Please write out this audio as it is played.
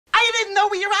know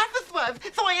where your office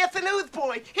was, so I asked the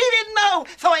newsboy. He didn't know,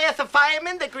 so I asked the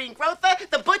fireman, the greengrocer,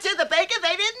 the butcher, the baker.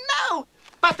 They didn't know.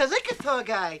 But the liquor store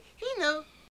guy, he knew.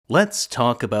 Let's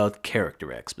talk about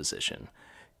character exposition.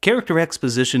 Character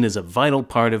exposition is a vital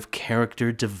part of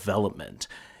character development.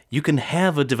 You can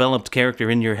have a developed character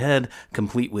in your head,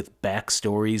 complete with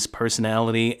backstories,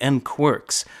 personality, and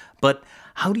quirks. But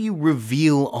how do you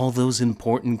reveal all those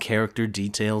important character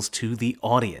details to the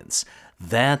audience?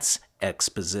 That's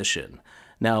exposition.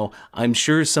 Now, I'm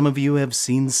sure some of you have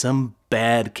seen some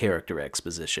bad character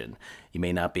exposition. You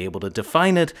may not be able to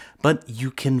define it, but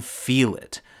you can feel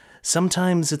it.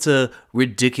 Sometimes it's a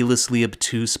ridiculously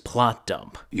obtuse plot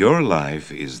dump. Your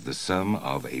life is the sum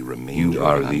of a remainder. You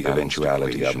are the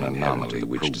eventuality of an anomaly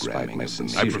which, despite my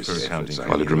sincerest efforts,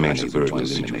 while it remains a burden to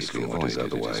eliminate what is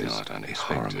otherwise not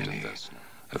unexpected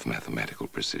of mathematical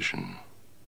precision.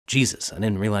 Jesus, I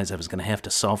didn't realize I was going to have to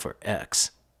solve for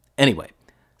X. Anyway,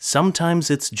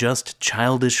 sometimes it's just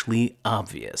childishly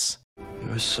obvious.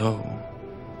 You're so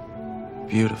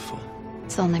beautiful.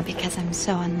 It's only because I'm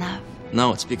so in love.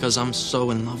 No, it's because I'm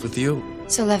so in love with you.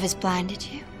 So love has blinded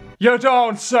you? You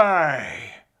don't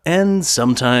say! And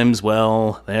sometimes,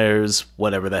 well, there's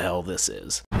whatever the hell this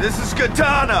is. This is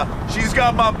Katana. She's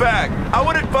got my back. I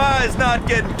would advise not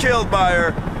getting killed by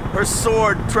her. Her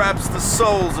sword traps the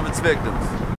souls of its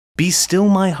victims. Be still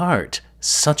my heart.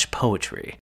 Such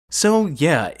poetry. So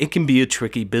yeah, it can be a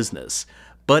tricky business.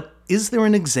 But is there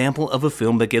an example of a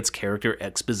film that gets character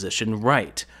exposition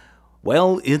right?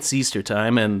 Well, it's Easter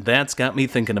time, and that's got me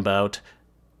thinking about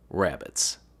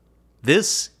rabbits.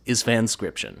 This is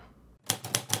FanScription.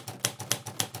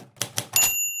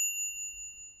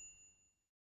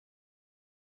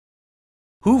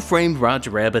 Who Framed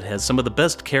Roger Rabbit has some of the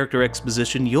best character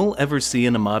exposition you'll ever see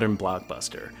in a modern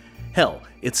blockbuster. Hell,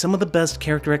 it's some of the best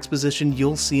character exposition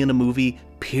you'll see in a movie,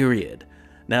 period.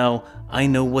 Now, I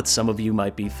know what some of you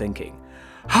might be thinking.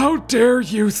 How dare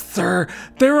you, sir?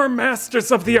 There are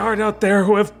masters of the art out there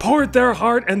who have poured their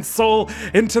heart and soul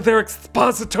into their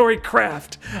expository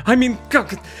craft. I mean,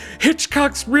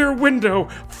 Hitchcock's Rear Window,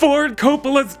 Ford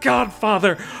Coppola's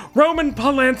Godfather, Roman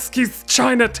Polanski's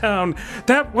Chinatown.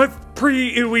 That was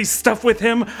pre-ooey stuff with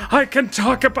him. I can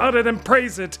talk about it and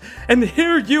praise it. And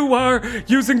here you are,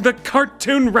 using the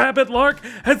cartoon rabbit lark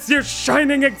as your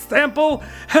shining example?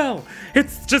 Hell,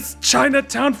 it's just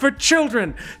Chinatown for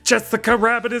children. Jessica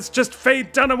Rabbit is just Faye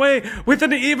Dunaway with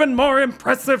an even more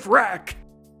impressive rack.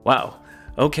 Wow.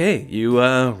 Okay, you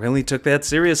really took that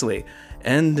seriously.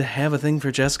 And have a thing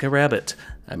for Jessica Rabbit.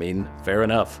 I mean, fair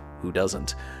enough. Who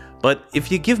doesn't? But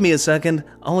if you give me a second,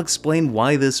 I'll explain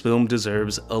why this film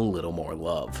deserves a little more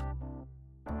love.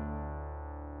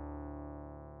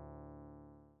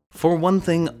 For one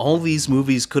thing, all these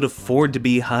movies could afford to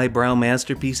be highbrow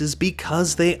masterpieces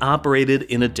because they operated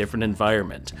in a different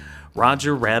environment.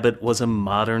 Roger Rabbit was a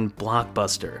modern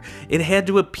blockbuster. It had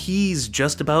to appease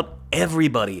just about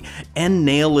everybody and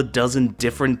nail a dozen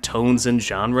different tones and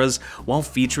genres while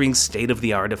featuring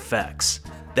state-of-the-art effects.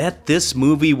 That this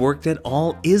movie worked at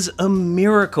all is a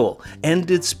miracle, and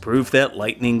it's proof that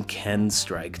lightning can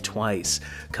strike twice.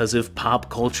 'Cause if pop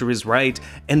culture is right,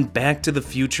 and Back to the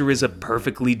Future is a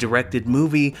perfectly directed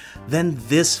movie, then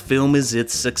this film is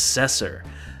its successor.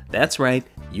 That's right,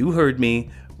 you heard me.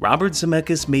 Robert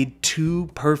Zemeckis made two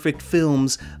perfect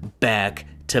films back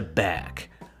to back.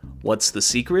 What's the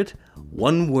secret?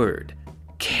 One word: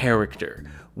 character.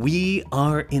 We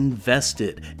are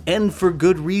invested, and for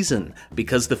good reason,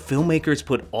 because the filmmakers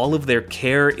put all of their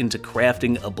care into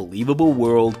crafting a believable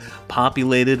world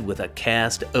populated with a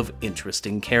cast of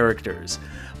interesting characters.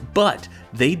 But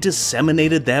they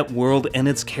disseminated that world and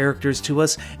its characters to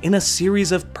us in a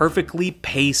series of perfectly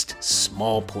paced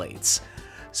small plates.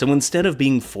 So instead of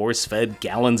being force-fed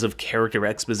gallons of character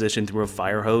exposition through a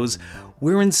fire hose,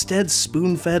 we're instead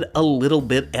spoon-fed a little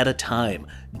bit at a time,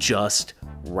 just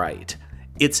right.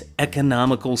 It's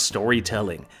economical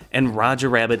storytelling, and Roger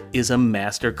Rabbit is a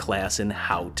master class in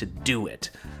how to do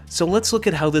it. So let's look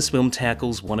at how this film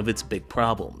tackles one of its big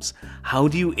problems. How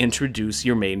do you introduce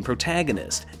your main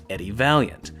protagonist, Eddie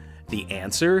Valiant? The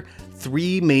answer?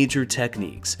 3 major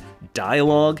techniques: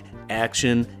 dialogue,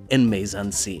 action, and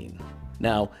mise-en-scene.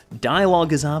 Now,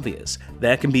 dialogue is obvious.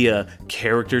 That can be a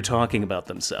character talking about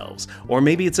themselves, or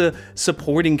maybe it's a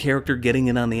supporting character getting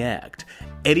in on the act.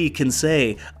 Eddie can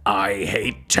say, "I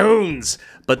hate tunes,"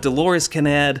 but Dolores can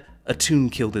add, "A tune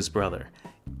killed his brother."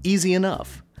 Easy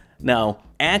enough. Now,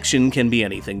 action can be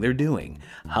anything they're doing.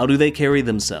 How do they carry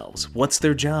themselves? What's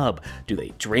their job? Do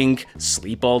they drink,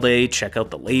 sleep all day, check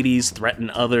out the ladies, threaten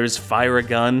others, fire a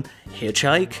gun,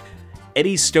 hitchhike?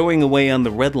 Eddie stowing away on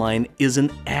the red line is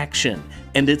an action,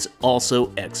 and it's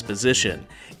also exposition.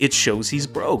 It shows he's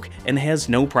broke and has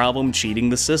no problem cheating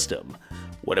the system.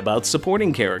 What about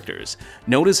supporting characters?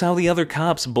 Notice how the other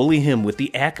cops bully him with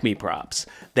the Acme props.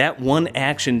 That one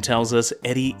action tells us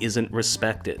Eddie isn't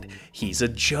respected. He's a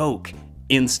joke.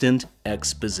 Instant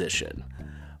exposition.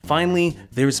 Finally,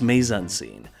 there's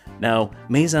mise-en-scene. Now,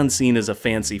 mise-en-scene is a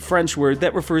fancy French word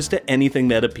that refers to anything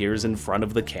that appears in front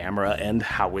of the camera and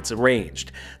how it's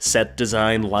arranged. Set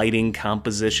design, lighting,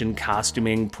 composition,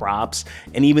 costuming, props,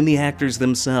 and even the actors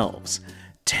themselves.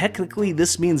 Technically,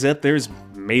 this means that there's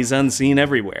mise-en-scene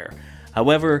everywhere.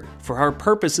 However, for our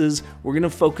purposes, we're going to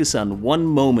focus on one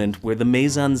moment where the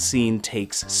mise-en-scene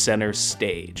takes center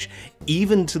stage,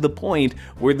 even to the point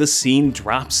where the scene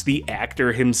drops the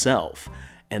actor himself.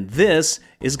 And this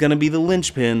is going to be the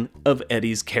linchpin of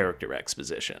Eddie's character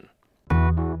exposition.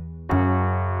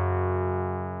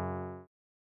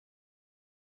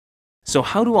 So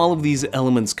how do all of these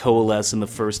elements coalesce in the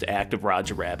first act of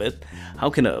Roger Rabbit? How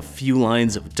can a few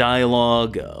lines of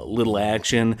dialogue, a little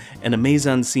action, and a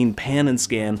mise-en-scene pan and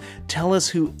scan tell us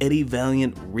who Eddie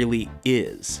Valiant really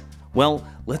is? Well,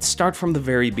 let's start from the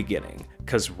very beginning,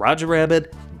 because Roger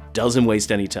Rabbit doesn't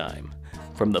waste any time.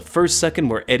 From the first second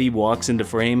where Eddie walks into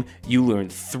frame, you learn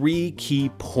 3 key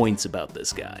points about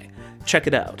this guy. Check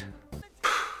it out.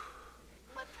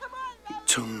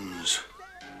 Tunes.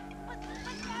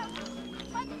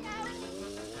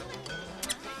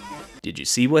 Did you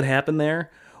see what happened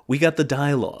there? We got the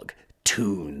dialogue,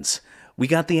 tunes. We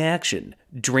got the action,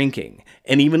 drinking,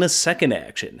 and even a second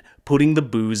action, putting the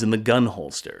booze in the gun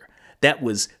holster. That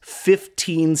was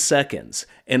 15 seconds,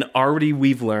 and already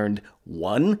we've learned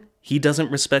 1, he doesn't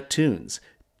respect tunes.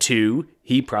 2,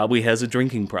 he probably has a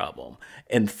drinking problem.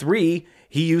 And 3,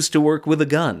 he used to work with a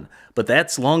gun, but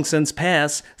that's long since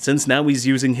passed since now he's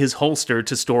using his holster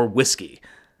to store whiskey.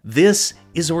 This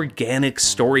is organic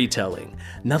storytelling.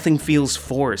 Nothing feels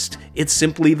forced. It's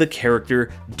simply the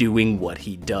character doing what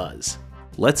he does.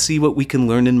 Let's see what we can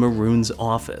learn in Maroon's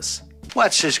office.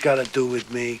 What's this got to do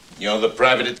with me? You're the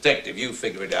private detective. You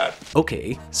figure it out.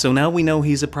 Okay, so now we know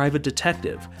he's a private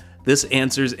detective. This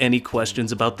answers any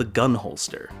questions about the gun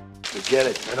holster. Forget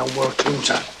it. I don't work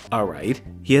Toontown. Alright,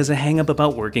 he has a hang-up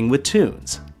about working with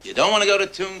tunes. You don't want to go to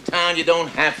Toontown, you don't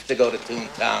have to go to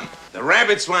Toontown. The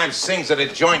Rabbit's wife sings at a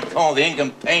joint called the Ink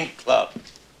and Paint Club.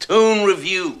 Toon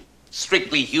Review.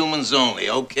 Strictly humans only,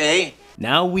 okay?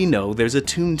 Now we know there's a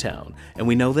Toontown, and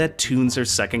we know that tunes are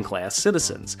second-class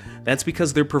citizens. That's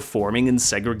because they're performing in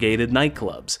segregated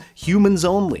nightclubs, humans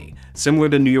only, similar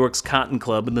to New York's Cotton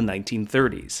Club in the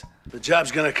 1930s. The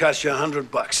job's gonna cost you $100,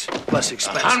 plus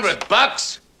expenses.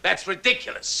 $100? That's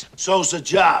ridiculous. So's the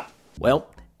job. Well,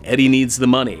 Eddie needs the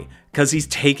money, because he's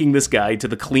taking this guy to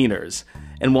the cleaners.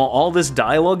 And while all this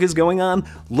dialogue is going on,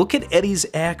 look at Eddie's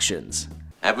actions.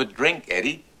 Have a drink,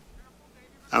 Eddie.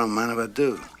 I don't mind if I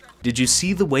do. Did you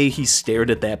see the way he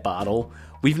stared at that bottle?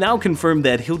 We've now confirmed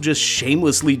that he'll just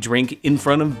shamelessly drink in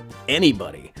front of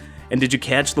anybody. And did you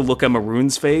catch the look on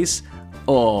Maroon's face?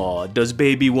 Aw, does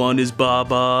baby want his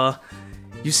baba?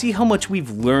 You see how much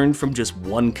we've learned from just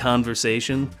one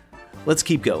conversation? Let's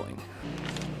keep going.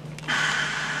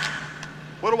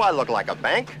 What do I look like, a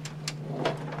bank?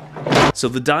 So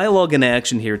the dialogue and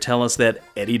action here tell us that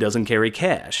Eddie doesn't carry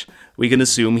cash. We can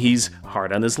assume he's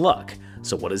hard on his luck.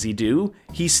 So what does he do?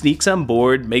 He sneaks on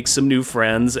board, makes some new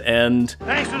friends, and...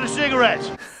 Thanks for the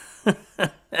cigarettes.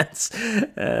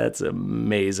 That's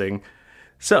amazing.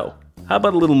 So, how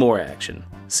about a little more action?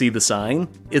 See the sign?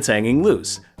 It's hanging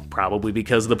loose, probably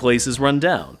because the place is run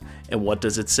down. And what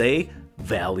does it say?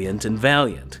 Valiant and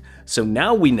Valiant. So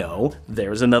now we know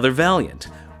there's another Valiant.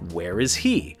 Where is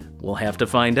he? We'll have to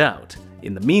find out.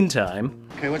 In the meantime...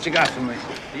 Okay, what you got for me?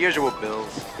 The usual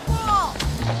bills.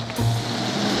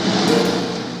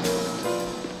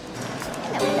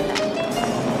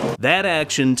 That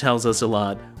action tells us a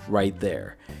lot right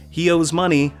there. He owes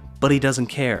money, but he doesn't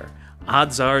care.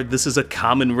 Odds are this is a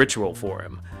common ritual for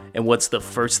him. And what's the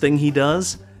first thing he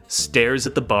does? Stares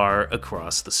at the bar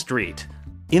across the street.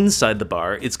 Inside the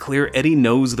bar, it's clear Eddie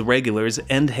knows the regulars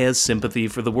and has sympathy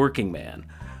for the working man.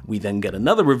 We then get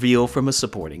another reveal from a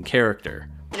supporting character.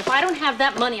 If I don't have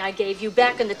that money I gave you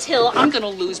back in the till, I'm gonna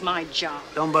lose my job.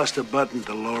 Don't bust a button,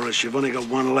 Dolores. You've only got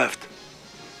one left.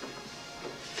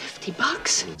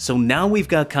 $50? So now we've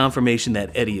got confirmation that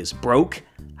Eddie is broke,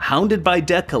 hounded by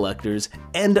debt collectors,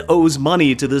 and owes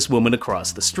money to this woman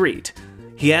across the street.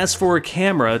 He asks for a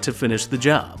camera to finish the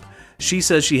job. She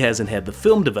says she hasn't had the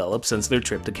film developed since their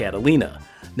trip to Catalina.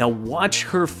 Now watch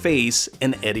her face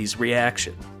and Eddie's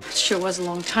reaction. It sure was a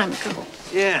long time ago.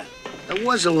 Yeah, That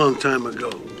was a long time ago.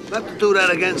 We'll have to do that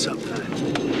again sometime.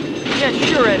 Yeah,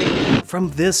 sure, Eddie. From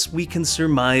this, we can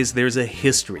surmise there's a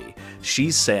history.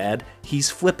 She's sad, he's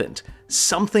flippant.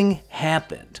 Something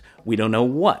happened. We don't know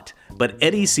what, but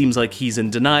Eddie seems like he's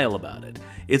in denial about it.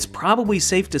 It's probably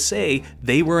safe to say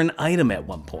they were an item at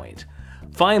one point.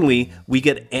 Finally, we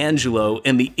get Angelo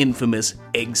and the infamous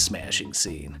egg smashing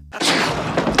scene.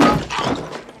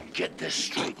 Get this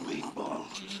straight, meatball.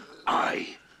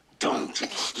 I don't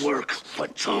work for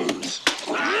tunes.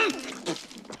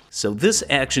 So this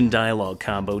action dialogue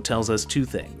combo tells us two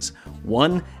things.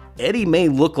 One, Eddie may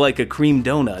look like a cream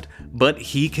donut, but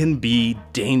he can be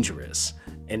dangerous.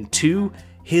 And two,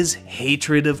 his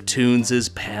hatred of tunes is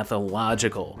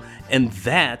pathological. And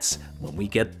that's when we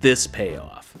get this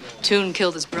payoff. Toon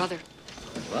killed his brother.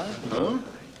 What? Huh?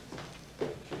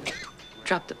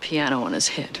 Dropped the piano on his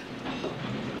head.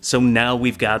 So now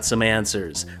we've got some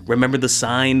answers. Remember the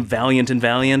sign, Valiant and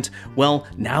Valiant? Well,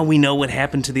 now we know what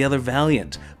happened to the other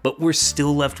Valiant, but we're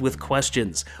still left with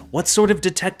questions. What sort of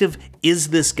detective is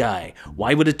this guy?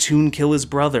 Why would a Toon kill his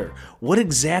brother? What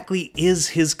exactly is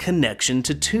his connection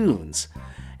to tunes?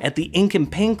 At the Ink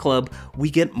and Paint Club,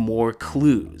 we get more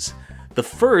clues. The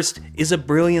first is a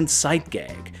brilliant sight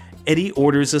gag. Eddie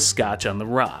orders a scotch on the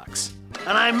rocks.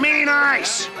 And I mean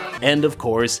ice! And of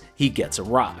course, he gets a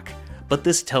rock. But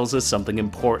this tells us something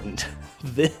important.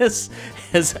 This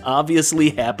has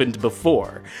obviously happened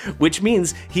before, which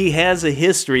means he has a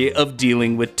history of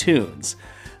dealing with tunes.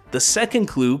 The second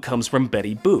clue comes from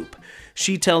Betty Boop.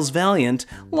 She tells Valiant,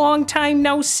 "Long time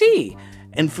no see."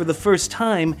 And for the first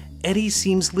time, Eddie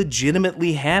seems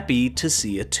legitimately happy to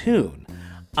see a tune.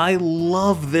 I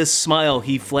love this smile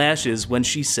he flashes when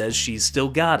she says she's still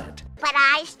got it. But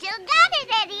I still got it,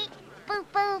 Eddie. Boop,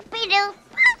 boop, be-doo.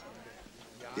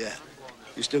 Yeah,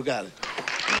 you still got it.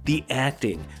 The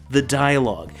acting, the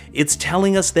dialogue, it's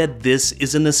telling us that this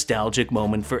is a nostalgic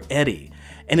moment for Eddie.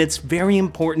 And it's very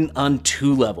important on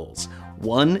two levels.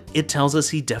 One, it tells us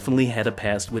he definitely had a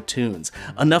past with tunes,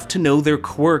 enough to know their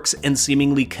quirks and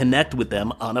seemingly connect with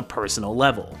them on a personal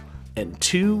level. And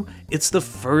two, it's the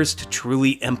first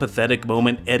truly empathetic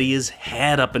moment Eddie has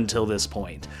had up until this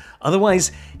point.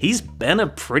 Otherwise, he's been a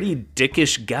pretty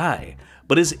dickish guy.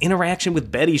 But his interaction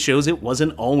with Betty shows it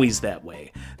wasn't always that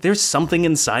way. There's something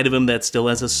inside of him that still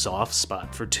has a soft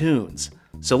spot for tunes.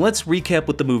 So let's recap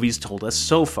what the movie's told us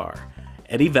so far.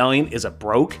 Eddie Valiant is a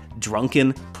broke,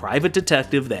 drunken, private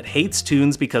detective that hates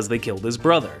tunes because they killed his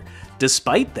brother.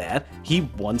 Despite that, he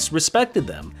once respected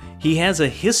them. He has a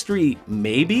history,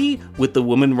 maybe, with the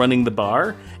woman running the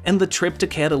bar, and the trip to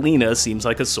Catalina seems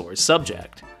like a sore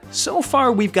subject. So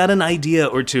far, we've got an idea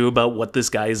or two about what this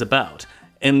guy is about.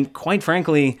 And quite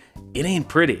frankly, it ain't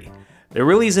pretty. There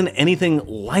really isn't anything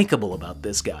likable about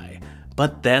this guy.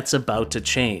 But that's about to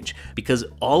change, because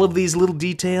all of these little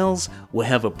details will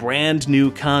have a brand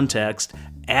new context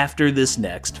after this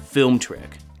next film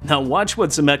trick. Now watch what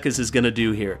Zemeckis is going to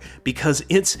do here, because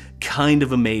it's kind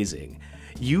of amazing.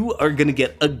 You are going to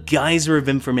get a geyser of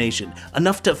information,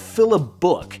 enough to fill a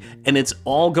book, and it's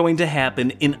all going to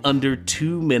happen in under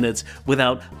 2 minutes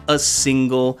without a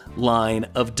single line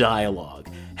of dialogue.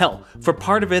 Hell, for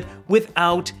part of it,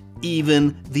 without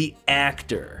even the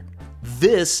actor.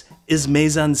 This is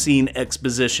mise-en-scene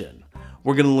exposition.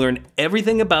 We're going to learn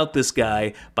everything about this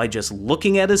guy by just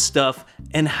looking at his stuff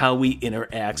and how he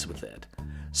interacts with it.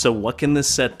 So what can this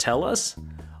set tell us?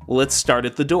 Well, let's start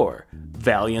at the door.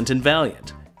 Valiant and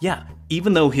Valiant. Yeah,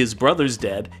 even though his brother's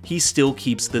dead, he still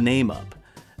keeps the name up.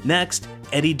 Next,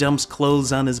 Eddie dumps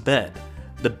clothes on his bed.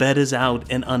 The bed is out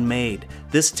and unmade.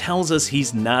 This tells us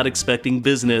he's not expecting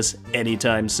business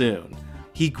anytime soon.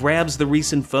 He grabs the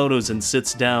recent photos and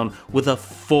sits down with a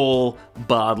full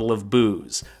bottle of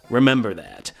booze. Remember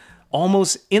that.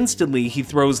 Almost instantly, he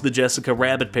throws the Jessica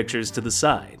Rabbit pictures to the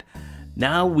side.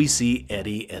 Now we see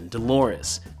Eddie and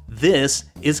Dolores. This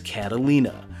is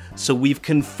Catalina. So we've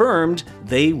confirmed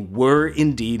they were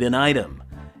indeed an item.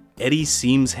 Eddie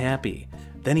seems happy.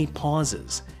 Then he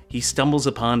pauses. He stumbles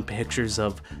upon pictures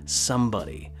of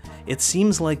somebody. It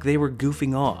seems like they were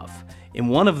goofing off. In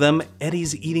one of them,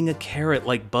 Eddie's eating a carrot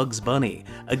like Bugs Bunny.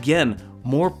 Again,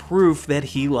 more proof that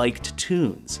he liked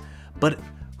tunes. But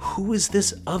who is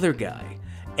this other guy?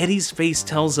 Eddie's face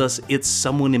tells us it's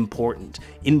someone important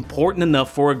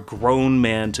enough for a grown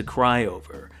man to cry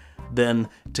over. Then,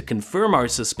 to confirm our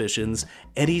suspicions,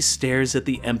 Eddie stares at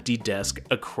the empty desk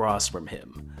across from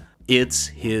him. It's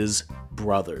his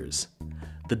brother's.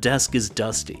 The desk is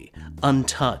dusty,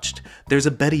 untouched. There's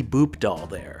a Betty Boop doll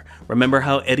there. Remember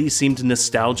how Eddie seemed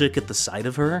nostalgic at the sight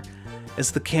of her?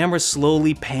 As the camera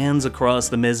slowly pans across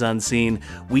the mise-en-scene,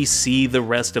 we see the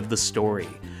rest of the story.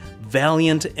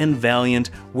 Valiant and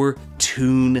Valiant were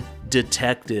toon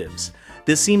detectives.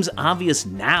 This seems obvious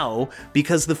now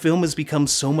because the film has become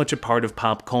so much a part of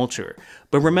pop culture.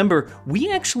 But remember,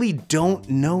 we actually don't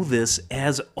know this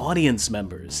as audience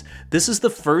members. This is the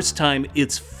first time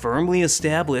it's firmly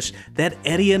established that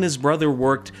Eddie and his brother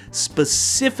worked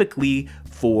specifically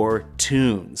for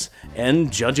toons.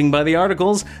 And judging by the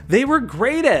articles, they were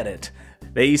great at it.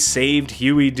 They saved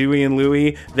Huey, Dewey, and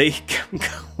Louie. They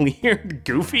cleared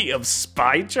Goofy of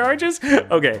spy charges?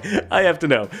 Okay, I have to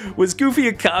know. Was Goofy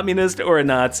a communist or a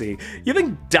Nazi? You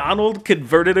think Donald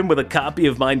converted him with a copy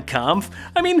of Mein Kampf?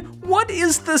 I mean, what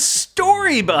is the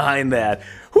story behind that?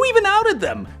 Who even outed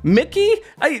them? Mickey?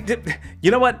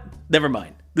 You know what? Never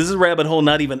mind. This is a rabbit hole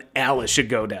not even Alice should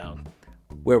go down.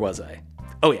 Where was I?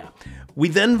 Oh yeah. We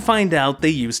then find out they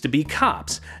used to be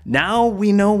cops. Now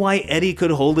we know why Eddie could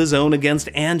hold his own against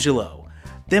Angelo.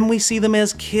 Then we see them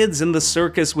as kids in the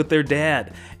circus with their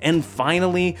dad. And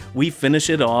finally, we finish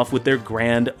it off with their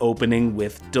grand opening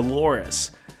with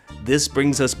Dolores. This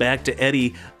brings us back to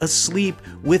Eddie asleep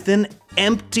with an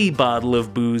empty bottle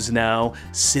of booze now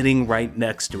sitting right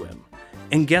next to him.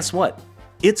 And guess what?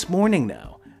 It's morning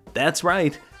now. That's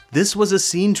right, this was a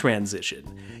scene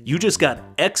transition. You just got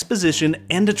exposition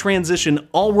and a transition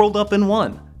all rolled up in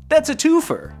one. That's a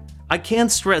twofer. I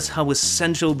can't stress how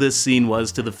essential this scene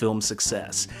was to the film's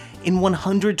success. In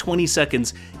 120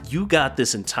 seconds, you got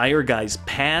this entire guy's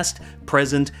past,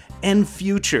 present, and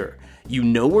future. You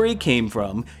know where he came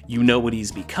from, you know what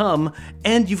he's become,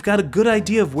 and you've got a good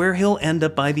idea of where he'll end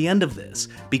up by the end of this,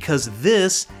 because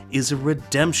this is a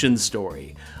redemption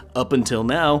story. Up until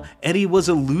now, Eddie was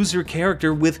a loser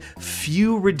character with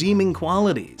few redeeming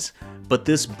qualities. But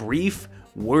this brief,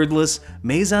 wordless,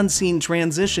 mise-en-scene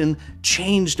transition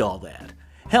changed all that.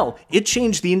 Hell, it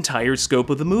changed the entire scope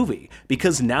of the movie,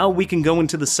 because now we can go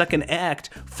into the second act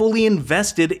fully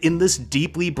invested in this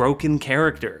deeply broken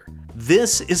character.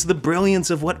 This is the brilliance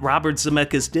of what Robert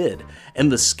Zemeckis did, and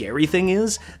the scary thing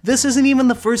is, this isn't even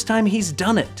the first time he's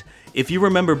done it. If you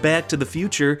remember Back to the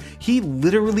Future, he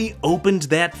literally opened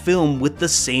that film with the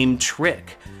same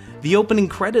trick. The opening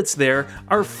credits there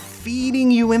are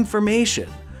feeding you information.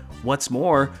 What's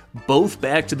more, both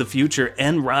Back to the Future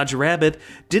and Roger Rabbit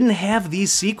didn't have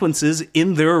these sequences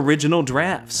in their original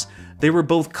drafts. They were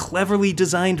both cleverly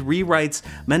designed rewrites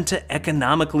meant to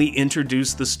economically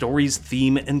introduce the story's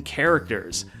theme and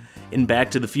characters. In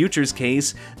Back to the Future's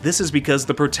case, this is because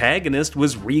the protagonist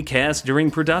was recast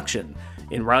during production.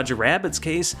 In Roger Rabbit's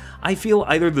case, I feel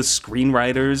either the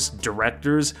screenwriters,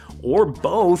 directors, or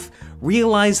both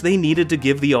realized they needed to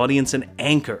give the audience an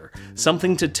anchor,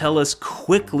 something to tell us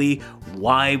quickly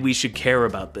why we should care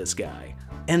about this guy.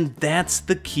 And that's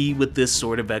the key with this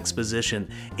sort of exposition.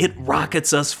 It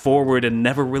rockets us forward and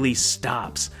never really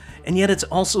stops. And yet it's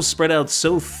also spread out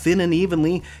so thin and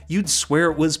evenly, you'd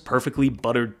swear it was perfectly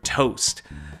buttered toast.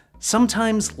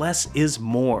 Sometimes less is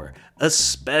more,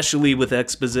 especially with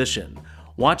exposition.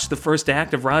 Watch the first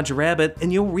act of Roger Rabbit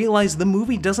and you'll realize the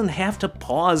movie doesn't have to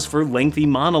pause for lengthy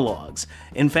monologues.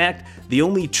 In fact, the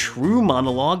only true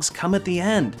monologues come at the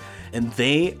end, and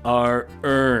they are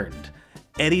earned.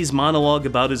 Eddie's monologue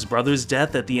about his brother's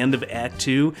death at the end of Act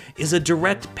 2 is a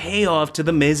direct payoff to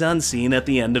the mise-en-scene at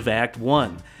the end of Act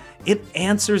 1. It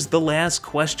answers the last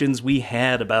questions we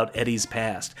had about Eddie's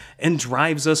past and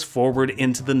drives us forward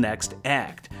into the next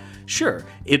act. Sure,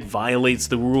 it violates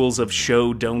the rules of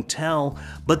show, don't tell,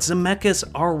 but Zemeckis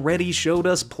already showed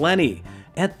us plenty.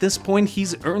 At this point,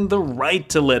 he's earned the right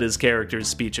to let his characters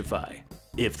speechify.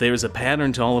 If there's a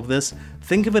pattern to all of this,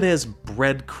 think of it as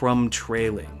breadcrumb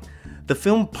trailing. The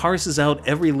film parses out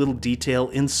every little detail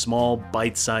in small,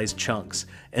 bite-sized chunks,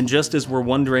 and just as we're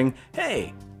wondering,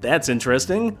 hey, that's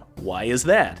interesting, why is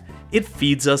that? It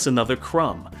feeds us another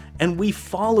crumb. And we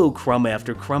follow crumb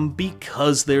after crumb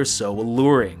because they're so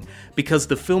alluring, because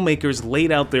the filmmakers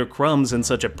laid out their crumbs in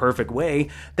such a perfect way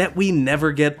that we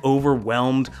never get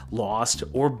overwhelmed, lost,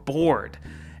 or bored.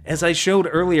 As I showed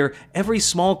earlier, every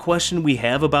small question we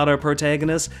have about our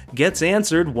protagonist gets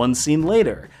answered one scene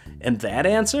later, and that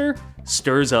answer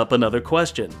stirs up another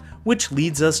question, which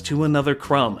leads us to another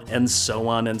crumb, and so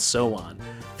on and so on.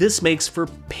 This makes for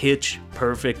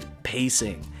pitch-perfect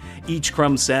pacing. Each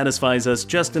crumb satisfies us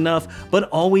just enough, but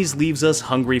always leaves us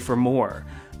hungry for more.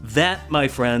 That, my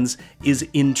friends, is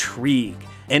intrigue,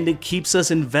 and it keeps us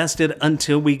invested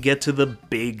until we get to the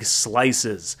big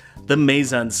slices. The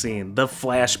mise-en-scene, the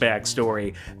flashback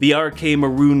story, the R.K.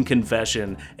 Maroon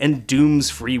confession, and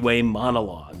Doom's freeway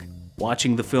monologue.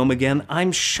 Watching the film again,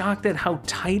 I'm shocked at how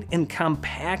tight and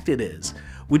compact it is.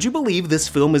 Would you believe this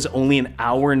film is only an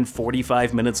hour and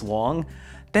 45 minutes long?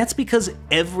 That's because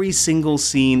every single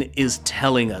scene is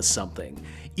telling us something.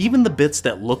 Even the bits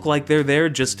that look like they're there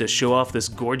just to show off this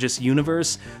gorgeous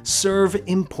universe serve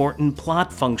important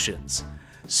plot functions.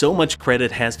 So much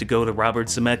credit has to go to Robert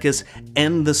Zemeckis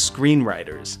and the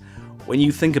screenwriters. When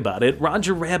you think about it,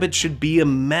 Roger Rabbit should be a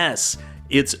mess.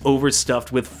 It's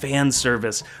overstuffed with fan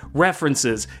service,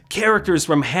 references, characters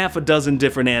from half a dozen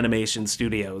different animation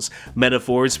studios,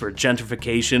 metaphors for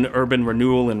gentrification, urban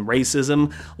renewal, and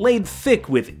racism, laid thick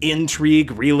with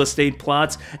intrigue, real estate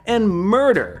plots, and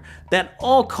murder that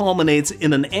all culminates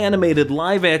in an animated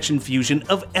live-action fusion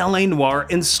of LA noir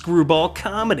and screwball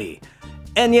comedy.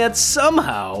 And yet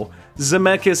somehow,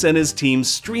 Zemeckis and his team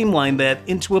streamlined that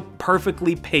into a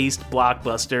perfectly paced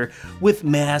blockbuster with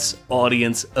mass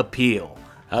audience appeal.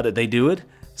 How did they do it?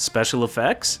 Special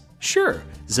effects? Sure,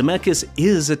 Zemeckis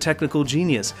is a technical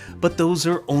genius, but those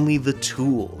are only the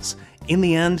tools. In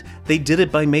the end, they did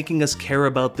it by making us care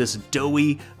about this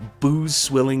doughy,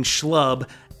 booze-swilling schlub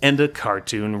and a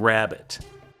cartoon rabbit.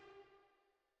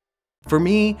 For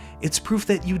me, it's proof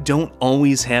that you don't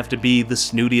always have to be the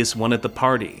snootiest one at the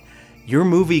party. Your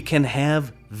movie can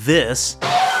have this,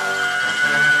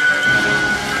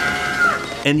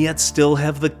 and yet still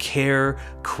have the care,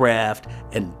 craft,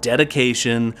 and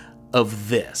dedication of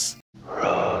this.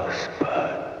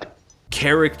 Rosebud.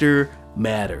 Character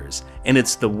matters, and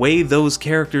it's the way those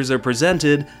characters are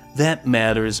presented that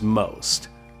matters most.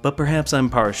 But perhaps I'm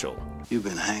partial. You've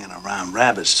been hanging around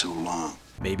rabbits too long.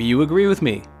 Maybe you agree with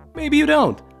me. Maybe you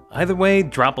don't. Either way,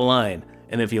 drop a line.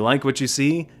 And if you like what you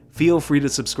see, feel free to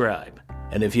subscribe.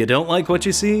 And if you don't like what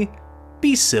you see,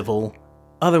 be civil.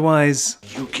 Otherwise...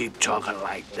 You keep talking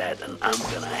like that and I'm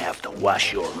gonna have to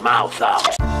wash your mouth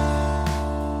out.